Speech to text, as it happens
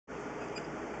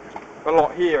But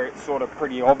like here, it's sort of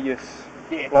pretty obvious.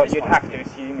 Yeah, like you'd have to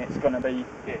assume it's going to be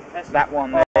that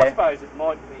one there. I suppose it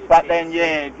might be. But then,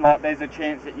 yeah, like there's a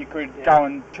chance that you could go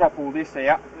and chop all this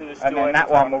out, and then that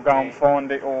one will go and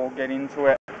find it or get into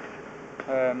it.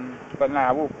 But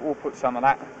no, we'll put some of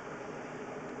that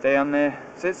down there.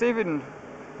 So it's even,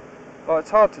 like,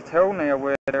 it's hard to tell now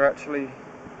where they're actually.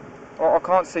 I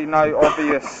can't see no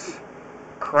obvious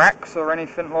cracks or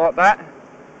anything like that.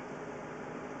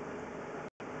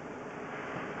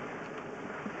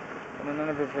 And then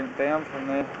everything down from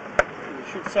there.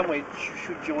 Somewhere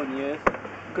should join the earth.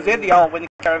 Because they're the old, when the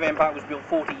caravan park was built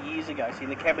 40 years ago, see,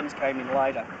 the cabins came in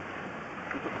later.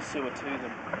 We put the sewer to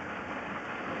them.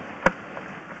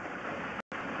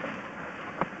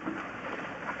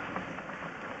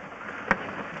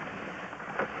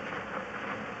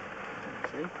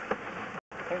 See?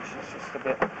 I think she's just a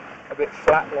bit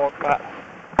flat like that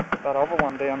other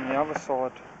one down the other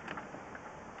side.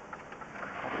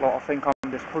 Like, I think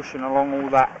I'm just pushing along all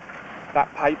that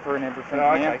paper and everything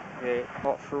now. Yeah,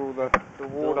 like through all the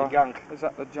water. All the gunk. Is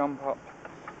that the jump up?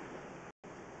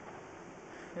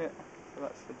 Yeah, so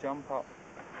that's the jump up.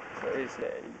 So it is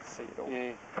there, you can see it all.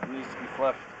 Yeah, it needs to be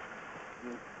flushed.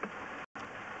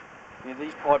 Yeah,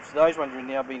 these pipes, those ones are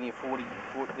now been here 40,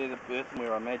 they're the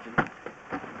earthenware, I imagine.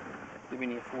 They've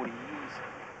been here 40 years.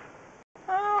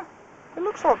 It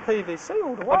looks like PVC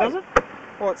all the way. Oh, does it?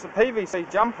 Well, it's a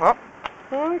PVC jump up.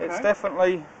 Oh, okay. It's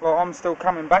definitely, well, I'm still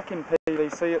coming back in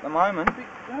PVC at the moment.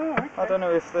 Oh, okay. I don't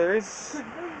know if there is. These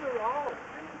are old.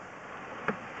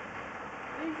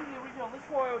 These are the original. That's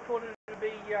why I thought it would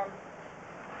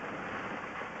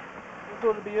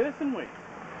be, earthenware.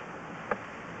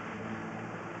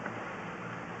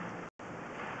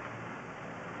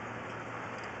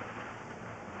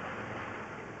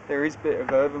 There is a bit of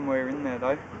earthenware in there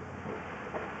though.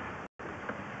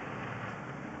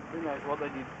 Who knows what they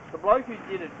did. The bloke who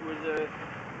did it was a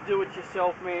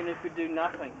do-it-yourself man who could do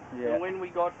nothing. Yeah. And when we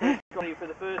got here for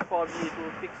the first 5 years, we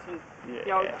were fixing. You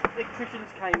know,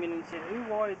 electricians came in and said, "Who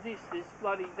wired this? This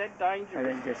bloody that dangerous." And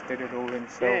then just did it all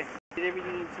himself. Yeah, did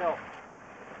everything himself.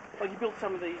 Like he built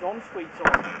some of these en-suites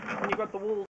on, and you got the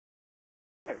walls.